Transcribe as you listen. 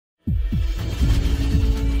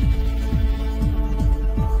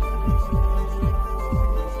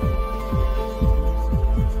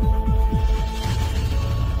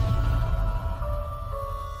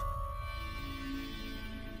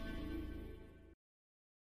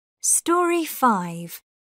Story 5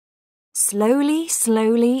 Slowly,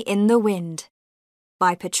 Slowly in the Wind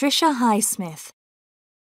by Patricia Highsmith.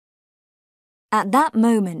 At that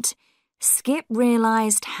moment, Skip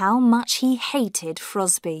realized how much he hated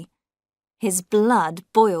Frosby. His blood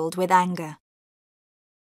boiled with anger.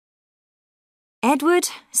 Edward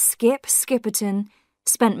Skip Skipperton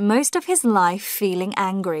spent most of his life feeling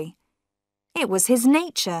angry. It was his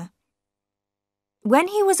nature. When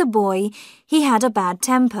he was a boy, he had a bad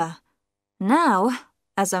temper. Now,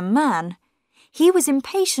 as a man, he was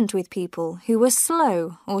impatient with people who were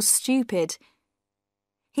slow or stupid.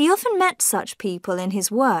 He often met such people in his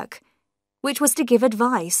work, which was to give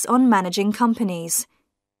advice on managing companies.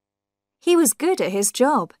 He was good at his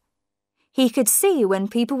job. He could see when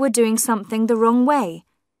people were doing something the wrong way,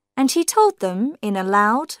 and he told them in a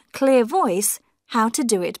loud, clear voice how to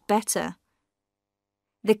do it better.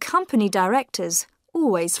 The company directors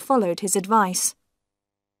always followed his advice.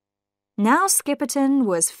 Now Skipperton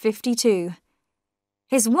was 52.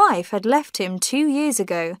 His wife had left him 2 years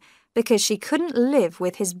ago because she couldn't live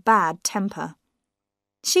with his bad temper.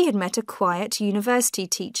 She had met a quiet university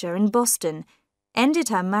teacher in Boston, ended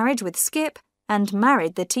her marriage with Skip, and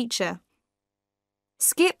married the teacher.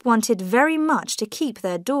 Skip wanted very much to keep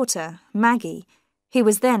their daughter, Maggie, who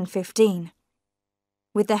was then 15.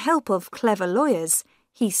 With the help of clever lawyers,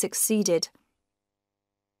 he succeeded.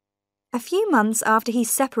 A few months after he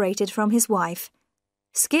separated from his wife,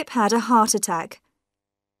 Skip had a heart attack.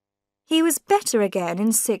 He was better again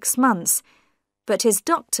in 6 months, but his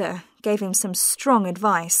doctor gave him some strong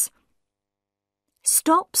advice.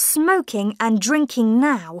 "Stop smoking and drinking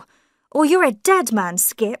now, or you're a dead man,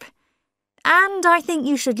 Skip. And I think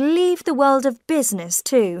you should leave the world of business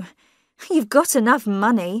too. You've got enough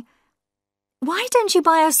money. Why don't you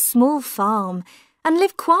buy a small farm and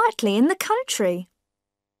live quietly in the country?"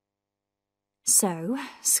 So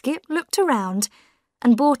Skip looked around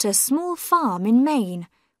and bought a small farm in Maine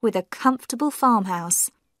with a comfortable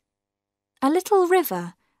farmhouse. A little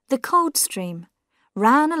river, the Cold Stream,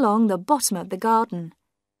 ran along the bottom of the garden,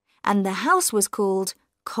 and the house was called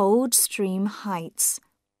Cold Stream Heights.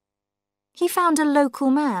 He found a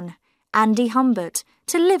local man, Andy Humbert,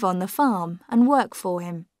 to live on the farm and work for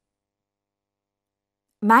him.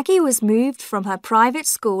 Maggie was moved from her private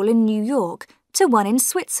school in New York to one in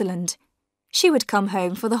Switzerland. She would come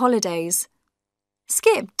home for the holidays.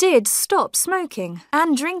 Skip did stop smoking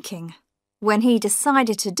and drinking. When he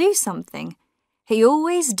decided to do something, he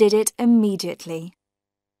always did it immediately.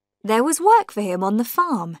 There was work for him on the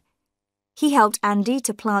farm. He helped Andy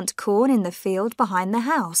to plant corn in the field behind the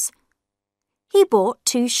house. He bought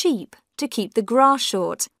 2 sheep to keep the grass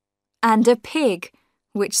short, and a pig,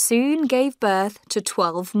 which soon gave birth to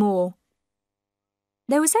 12 more.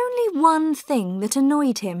 There was only one thing that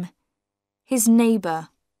annoyed him: his neighbour.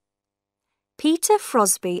 Peter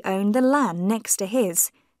Frosby owned the land next to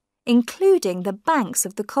his, including the banks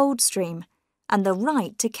of the Cold Stream and the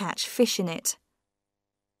right to catch fish in it.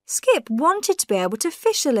 Skip wanted to be able to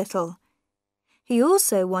fish a little. He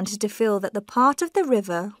also wanted to feel that the part of the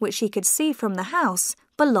river which he could see from the house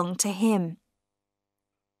belonged to him.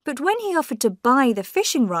 But when he offered to buy the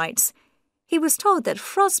fishing rights, he was told that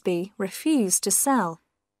Frosby refused to sell.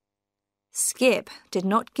 Skip did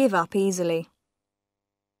not give up easily.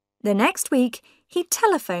 The next week, he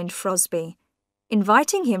telephoned Frosby,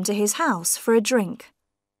 inviting him to his house for a drink.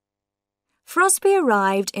 Frosby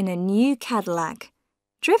arrived in a new Cadillac,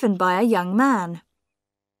 driven by a young man.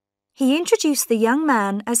 He introduced the young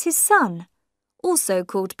man as his son, also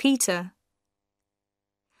called Peter.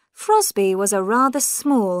 Frosby was a rather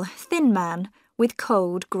small, thin man with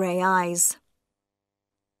cold grey eyes.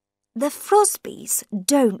 "The Frosbys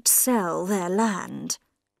don't sell their land,"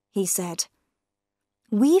 he said.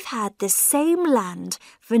 "We've had the same land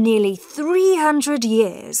for nearly 300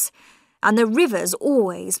 years, and the river's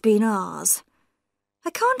always been ours.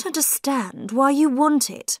 I can't understand why you want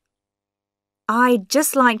it." "I'd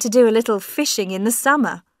just like to do a little fishing in the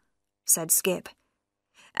summer," said Skip.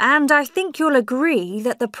 "And I think you'll agree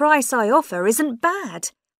that the price I offer isn't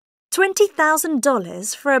bad.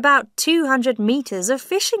 $20,000 for about 200 meters of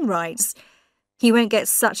fishing rights. You won't get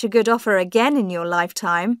such a good offer again in your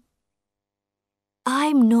lifetime."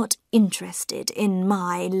 "I'm not interested in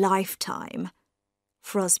my lifetime,"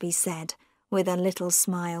 Frosby said with a little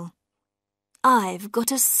smile. "I've got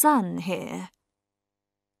a son here."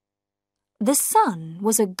 The son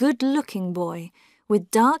was a good-looking boy with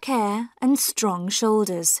dark hair and strong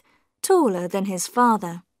shoulders, taller than his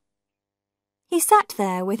father. He sat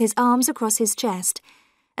there with his arms across his chest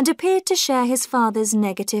and appeared to share his father's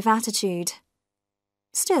negative attitude.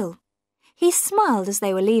 Still, he smiled as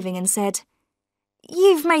they were leaving and said,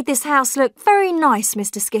 You've made this house look very nice,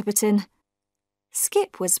 Mr. Skipperton."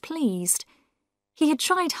 Skip was pleased. He had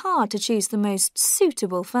tried hard to choose the most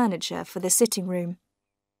suitable furniture for the sitting room.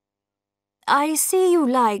 "I see you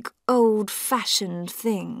like old-fashioned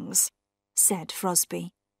things," said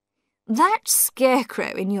Frosby. "That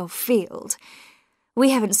scarecrow in your field.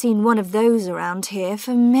 We haven't seen one of those around here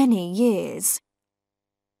for many years."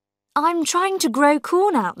 "I'm trying to grow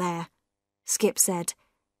corn out there," Skip said.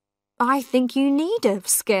 "I think you need a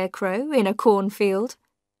scarecrow in a cornfield."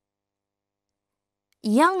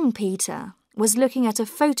 Young Peter was looking at a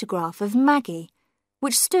photograph of Maggie,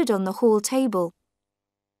 which stood on the hall table.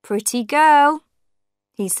 "Pretty girl,"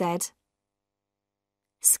 he said.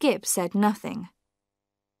 Skip said nothing.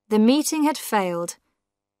 The meeting had failed.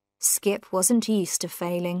 Skip wasn't used to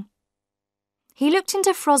failing. He looked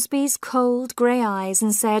into Frosby's cold grey eyes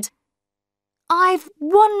and said, "I've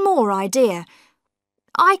one more idea.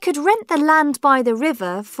 I could rent the land by the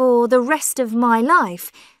river for the rest of my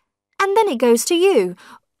life, and then it goes to you,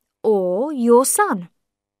 or your son.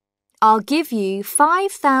 I'll give you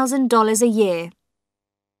 $5,000 a year."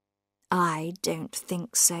 "I don't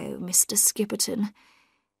think so, Mr. Skipperton.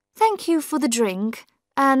 Thank you for the drink,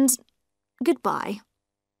 and goodbye."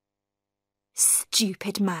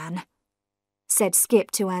 "Stupid man," said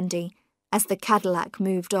Skip to Andy as the Cadillac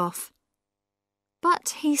moved off. But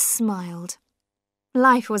he smiled.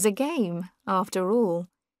 Life was a game, after all.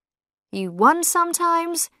 You won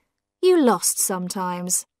sometimes, you lost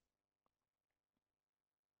sometimes.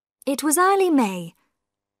 It was early May.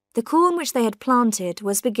 The corn which they had planted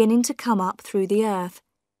was beginning to come up through the earth.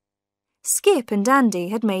 Skip and Andy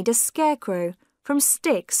had made a scarecrow from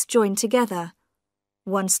sticks joined together.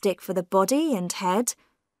 One stick for the body and head,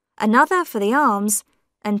 another for the arms,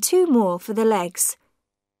 and two more for the legs.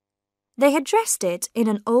 They had dressed it in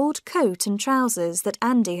an old coat and trousers that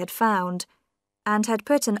Andy had found, and had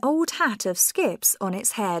put an old hat of Skip's on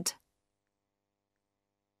its head.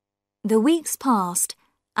 The weeks passed,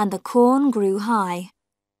 and the corn grew high.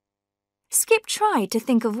 Skip tried to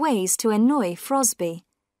think of ways to annoy Frosby,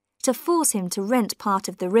 to force him to rent part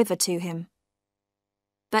of the river to him.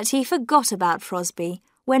 But he forgot about Frosby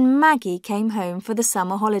when Maggie came home for the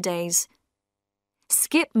summer holidays.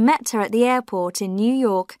 Skip met her at the airport in New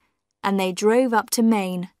York, and they drove up to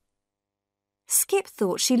Maine. Skip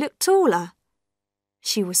thought she looked taller.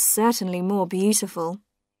 She was certainly more beautiful.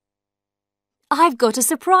 "I've got a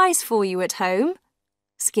surprise for you at home,"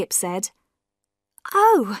 Skip said.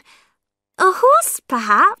 "Oh, a horse,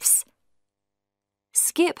 perhaps?"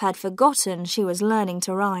 Skip had forgotten she was learning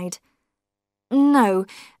to ride. "No,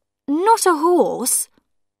 not a horse."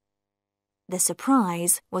 The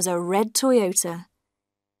surprise was a red Toyota.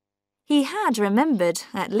 He had remembered,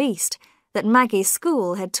 at least, that Maggie's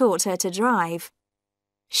school had taught her to drive.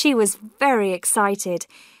 She was very excited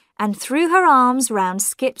and threw her arms round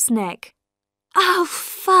Skip's neck. "Oh,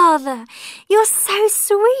 Father, you're so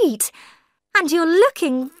sweet, and you're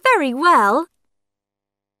looking very well."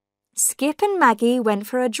 Skip and Maggie went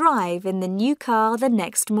for a drive in the new car the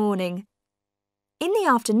next morning. In the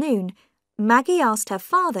afternoon, Maggie asked her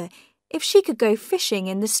father if she could go fishing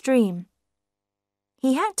in the stream.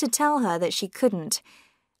 He had to tell her that she couldn't,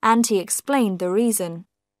 and he explained the reason.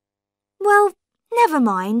 "Well, never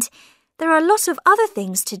mind. There are a lot of other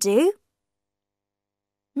things to do."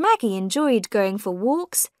 Maggie enjoyed going for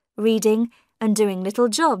walks, reading, and doing little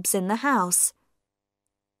jobs in the house.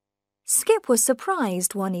 Skip was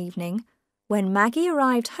surprised one evening when Maggie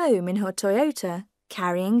arrived home in her Toyota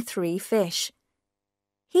carrying 3 fish.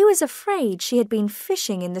 He was afraid she had been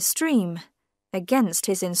fishing in the stream, against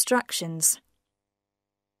his instructions.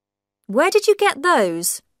 "Where did you get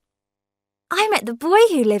those?" "I met the boy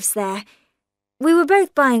who lives there. We were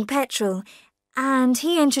both buying petrol, and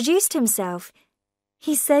he introduced himself.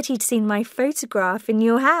 He said he'd seen my photograph in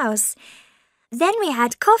your house. Then we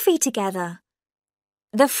had coffee together."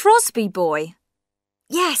 "The Frosby boy?"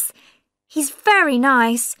 "Yes, he's very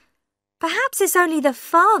nice. Perhaps it's only the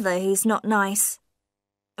father who's not nice."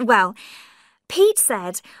 "Well, Pete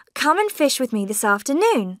said, 'Come and fish with me this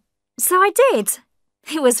afternoon.' So I did.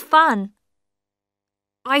 It was fun."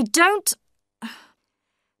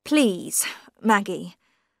 Please, Maggie,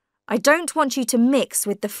 I don't want you to mix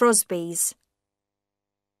with the Frosbys."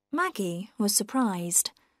 Maggie was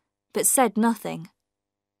surprised, but said nothing.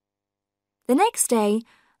 The next day,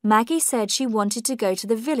 Maggie said she wanted to go to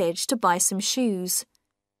the village to buy some shoes.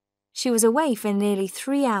 She was away for nearly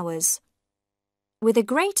 3 hours. With a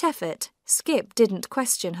great effort, Skip didn't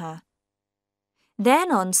question her.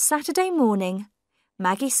 Then on Saturday morning,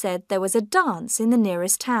 Maggie said there was a dance in the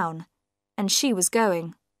nearest town, and she was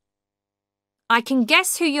going. "I can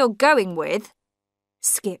guess who you're going with,"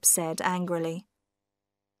 Skip said angrily.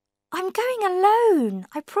 I'm going alone,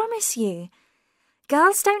 I promise you.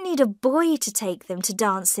 Girls don't need a boy to take them to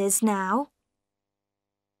dances now.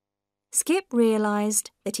 Skip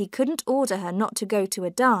realised that he couldn't order her not to go to a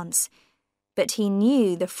dance, but he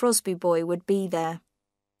knew the Frosby boy would be there,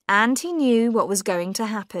 and he knew what was going to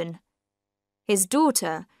happen. His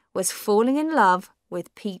daughter was falling in love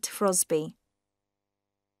with Pete Frosby.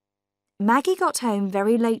 Maggie got home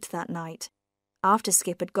very late that night, after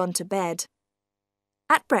Skip had gone to bed.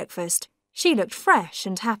 At breakfast, she looked fresh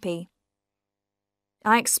and happy.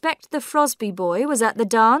 I expect the Frosby boy was at the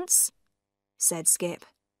dance, said Skip.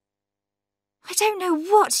 I don't know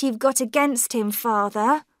what you've got against him,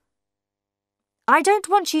 Father. I don't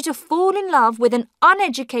want you to fall in love with an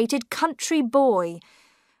uneducated country boy.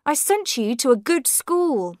 I sent you to a good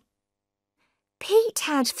school. Pete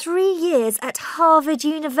had 3 years at Harvard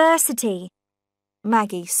University.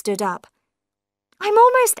 Maggie stood up. I'm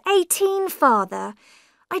almost 18, Father.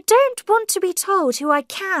 I don't want to be told who I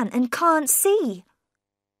can and can't see.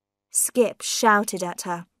 Skip shouted at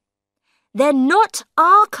her. They're not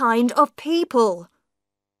our kind of people.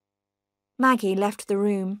 Maggie left the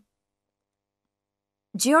room.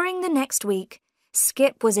 During the next week,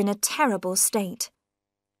 Skip was in a terrible state.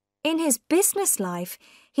 In his business life,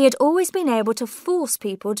 he had always been able to force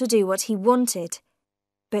people to do what he wanted,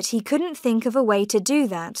 but he couldn't think of a way to do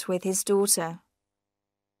that with his daughter.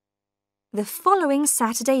 The following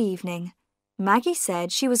Saturday evening, Maggie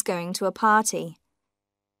said she was going to a party.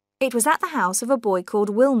 It was at the house of a boy called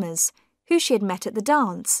Wilmers, who she had met at the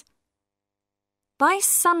dance. By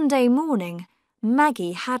Sunday morning,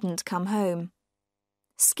 Maggie hadn't come home.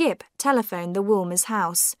 Skip telephoned the Wilmers'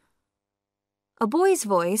 house. A boy's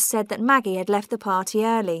voice said that Maggie had left the party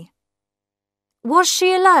early. Was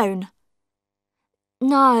she alone?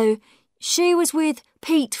 No, she was with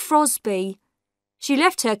Pete Frosby. She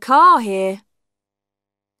left her car here.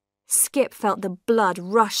 Skip felt the blood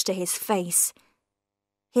rush to his face.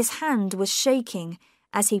 His hand was shaking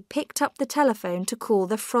as he picked up the telephone to call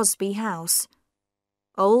the Frosby house.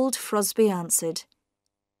 Old Frosby answered.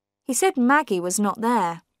 He said Maggie was not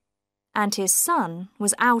there, and his son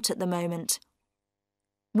was out at the moment.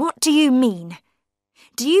 What do you mean?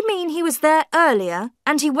 Do you mean he was there earlier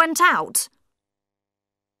and he went out?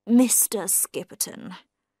 Mr. Skipperton,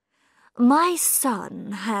 my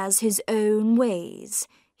son has his own ways,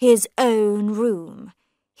 his own room,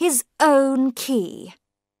 his own key,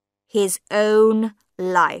 his own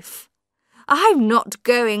life. I'm not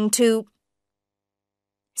going to...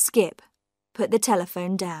 Skip put the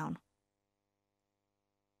telephone down.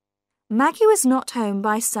 Maggie was not home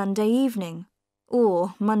by Sunday evening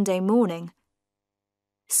or Monday morning.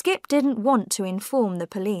 Skip didn't want to inform the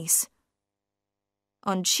police.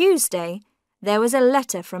 On Tuesday, there was a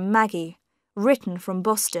letter from Maggie, written from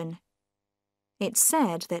Boston. It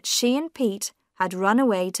said that she and Pete had run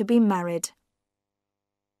away to be married.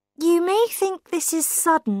 You may think this is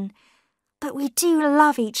sudden, but we do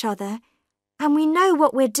love each other, and we know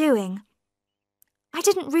what we're doing. I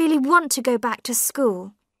didn't really want to go back to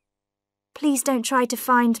school. Please don't try to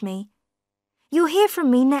find me. You'll hear from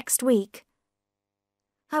me next week.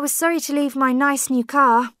 I was sorry to leave my nice new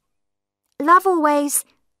car. Love always,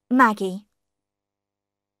 Maggie.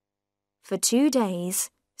 For 2 days,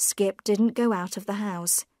 Skip didn't go out of the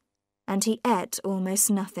house, and he ate almost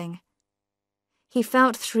nothing. He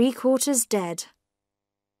felt 3/4 dead.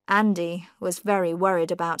 Andy was very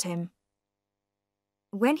worried about him.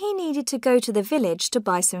 When he needed to go to the village to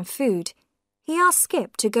buy some food, he asked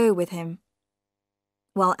Skip to go with him.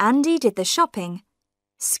 While Andy did the shopping,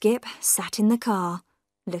 Skip sat in the car,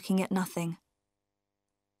 looking at nothing.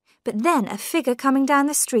 But then a figure coming down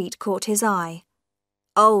the street caught his eye.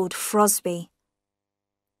 Old Frosby.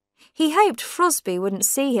 He hoped Frosby wouldn't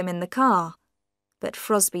see him in the car, but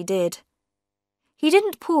Frosby did. He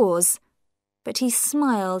didn't pause, but he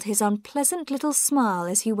smiled his unpleasant little smile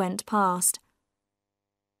as he went past.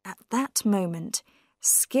 At that moment,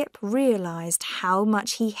 Skip realised how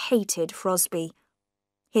much he hated Frosby.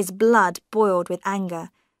 His blood boiled with anger,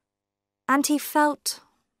 and he felt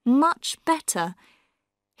much better.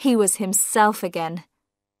 He was himself again.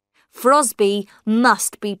 Frosby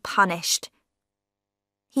must be punished.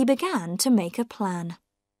 He began to make a plan.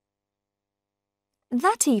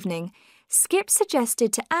 That evening, Skip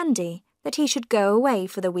suggested to Andy that he should go away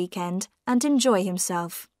for the weekend and enjoy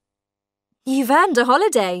himself. You've earned a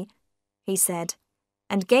holiday, he said,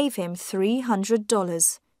 and gave him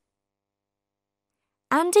 $300.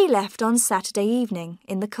 Andy left on Saturday evening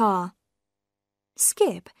in the car.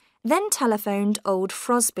 Skip then telephoned old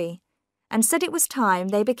Frosby and said it was time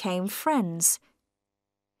they became friends.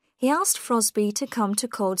 He asked Frosby to come to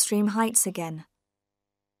Coldstream Heights again.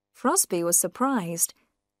 Frosby was surprised,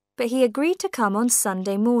 but he agreed to come on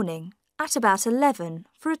Sunday morning at about 11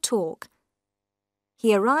 for a talk.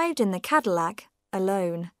 He arrived in the Cadillac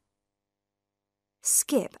alone.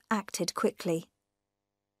 Skip acted quickly.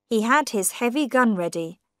 He had his heavy gun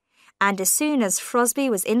ready, and as soon as Frosby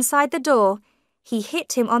was inside the door, he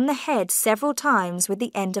hit him on the head several times with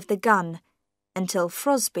the end of the gun, until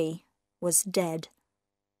Frosby was dead.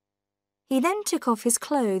 He then took off his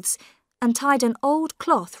clothes and tied an old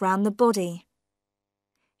cloth round the body.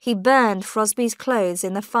 He burned Frosby's clothes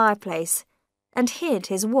in the fireplace and hid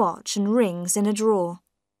his watch and rings in a drawer.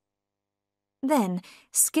 Then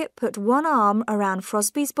Skip put one arm around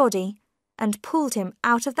Frosby's body and pulled him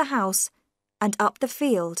out of the house and up the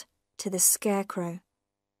field to the scarecrow.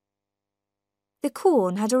 The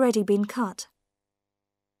corn had already been cut.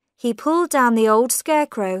 He pulled down the old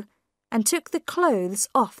scarecrow and took the clothes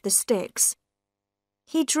off the sticks.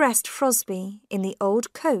 He dressed Frosby in the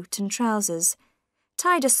old coat and trousers,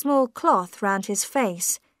 tied a small cloth round his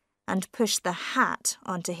face, and pushed the hat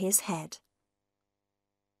onto his head.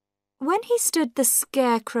 When he stood the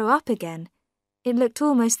scarecrow up again, it looked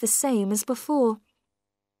almost the same as before.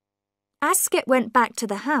 As Skip went back to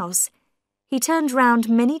the house, he turned round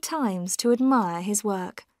many times to admire his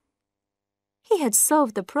work. He had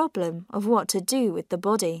solved the problem of what to do with the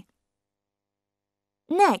body.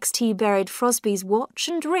 Next, he buried Frosby's watch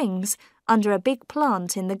and rings under a big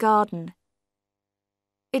plant in the garden.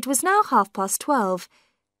 It was now 12:30,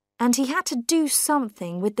 and he had to do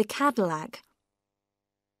something with the Cadillac.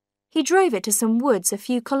 He drove it to some woods a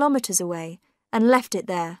few kilometres away and left it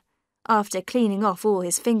there, after cleaning off all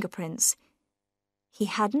his fingerprints. He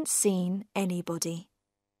hadn't seen anybody.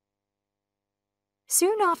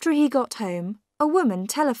 Soon after he got home, a woman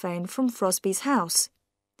telephoned from Frosby's house,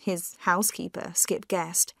 his housekeeper, Skip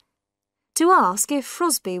guessed, to ask if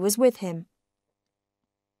Frosby was with him.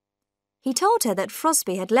 He told her that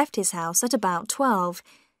Frosby had left his house at about 12,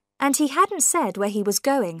 and he hadn't said where he was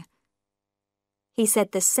going. He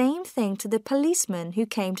said the same thing to the policeman who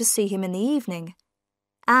came to see him in the evening,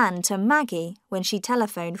 and to Maggie when she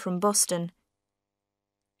telephoned from Boston.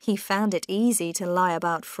 He found it easy to lie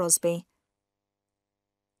about Frosby.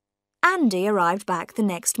 Andy arrived back the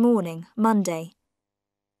next morning, Monday.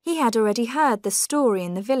 He had already heard the story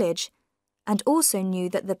in the village, and also knew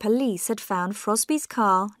that the police had found Frosby's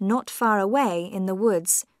car not far away in the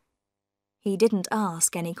woods. He didn't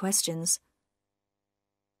ask any questions.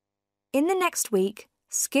 In the next week,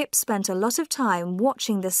 Skip spent a lot of time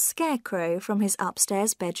watching the scarecrow from his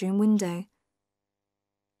upstairs bedroom window.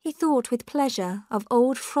 He thought with pleasure of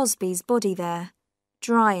old Frosby's body there,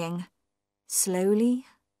 drying, slowly,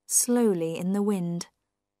 slowly in the wind.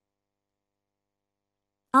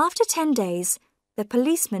 After 10 days, the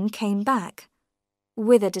policeman came back,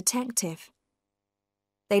 with a detective.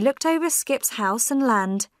 They looked over Skip's house and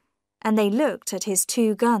land, and they looked at his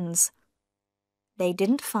 2 guns. They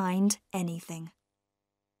didn't find anything.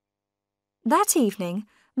 That evening,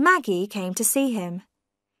 Maggie came to see him.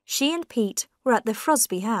 She and Pete were at the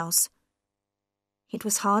Frosby house. It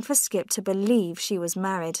was hard for Skip to believe she was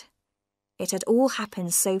married. It had all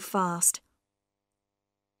happened so fast.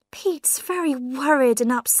 "Pete's very worried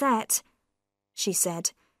and upset," she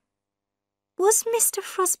said. "Was Mr.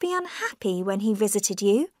 Frosby unhappy when he visited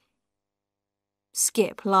you?"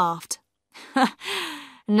 Skip laughed.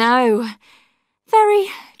 "No, very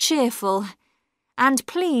cheerful and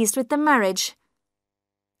pleased with the marriage.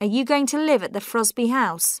 Are you going to live at the Frosby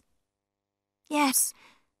house?" "Yes,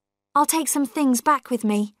 I'll take some things back with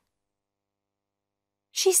me."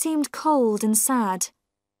 She seemed cold and sad,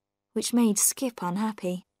 which made Skip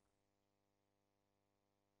unhappy.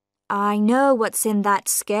 "I know what's in that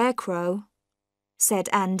scarecrow," said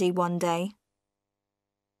Andy one day.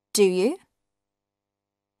 "Do you?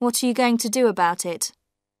 What are you going to do about it?"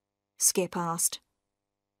 Skip asked.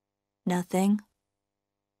 "Nothing.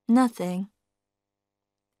 Nothing,"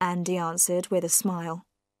 Andy answered with a smile.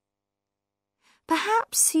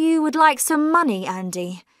 "Perhaps you would like some money,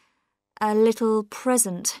 Andy. A little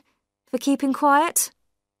present for keeping quiet?"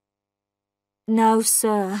 "No,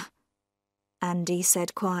 sir," Andy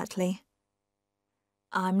said quietly.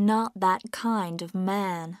 "I'm not that kind of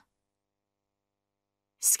man."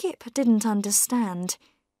 Skip didn't understand.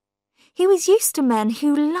 He was used to men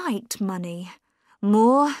who liked money,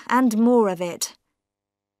 more and more of it.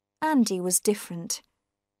 Andy was different.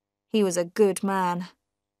 He was a good man.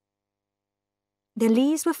 The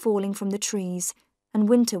leaves were falling from the trees, and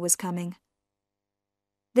winter was coming.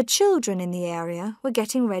 The children in the area were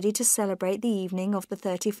getting ready to celebrate the evening of the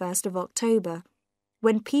 31st of October,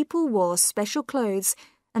 when people wore special clothes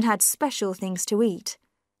and had special things to eat,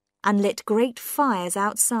 and lit great fires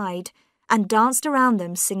outside and danced around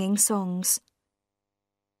them singing songs.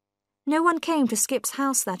 No one came to Skip's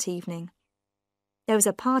house that evening. There was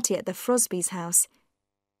a party at the Frosbys' house.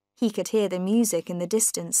 He could hear the music in the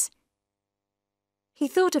distance. He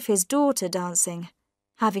thought of his daughter dancing,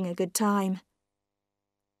 having a good time.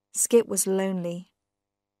 Skip was lonely,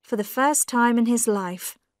 for the first time in his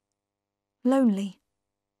life. Lonely.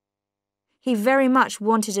 He very much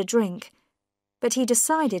wanted a drink, but he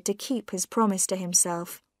decided to keep his promise to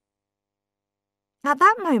himself. At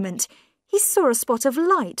that moment, he saw a spot of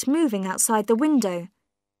light moving outside the window.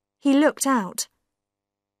 He looked out.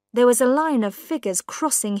 There was a line of figures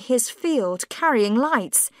crossing his field, carrying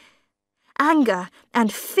lights. Anger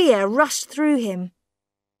and fear rushed through him.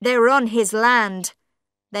 They were on his land.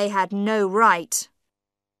 They had no right.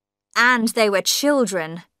 And they were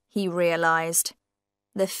children, he realized.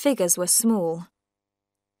 The figures were small.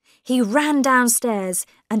 He ran downstairs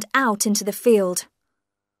and out into the field.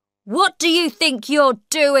 "What do you think you're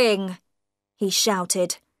doing?" he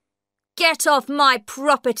shouted. "Get off my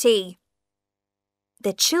property!"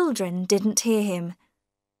 The children didn't hear him.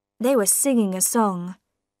 They were singing a song.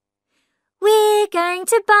 "We're going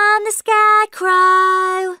to burn the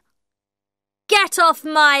scarecrow." "Get off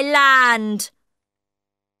my land!"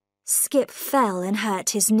 Skip fell and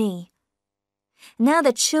hurt his knee. Now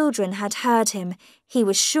the children had heard him, he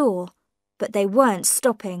was sure, but they weren't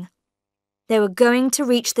stopping. They were going to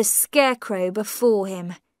reach the scarecrow before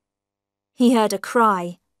him. He heard a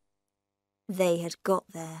cry. They had got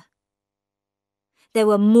there. There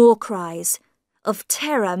were more cries, of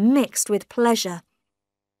terror mixed with pleasure.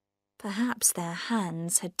 Perhaps their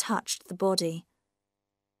hands had touched the body.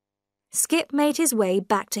 Skip made his way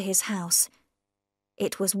back to his house.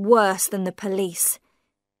 It was worse than the police.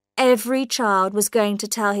 Every child was going to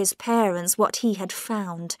tell his parents what he had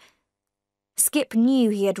found. Skip knew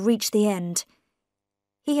he had reached the end.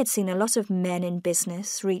 He had seen a lot of men in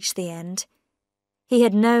business reach the end. He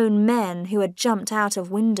had known men who had jumped out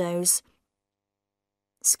of windows.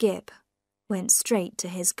 Skip went straight to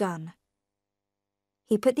his gun.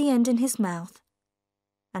 He put the end in his mouth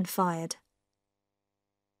and fired.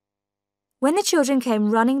 When the children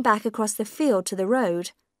came running back across the field to the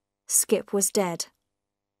road, Skip was dead.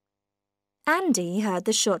 Andy heard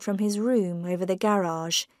the shot from his room over the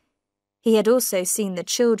garage. He had also seen the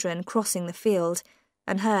children crossing the field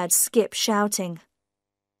and heard Skip shouting.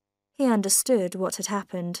 He understood what had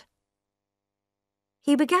happened.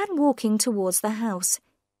 He began walking towards the house.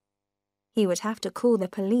 He would have to call the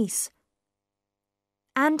police.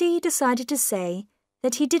 Andy decided to say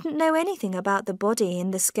that he didn't know anything about the body in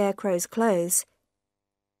the scarecrow's clothes.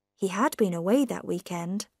 He had been away that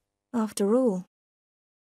weekend, after all.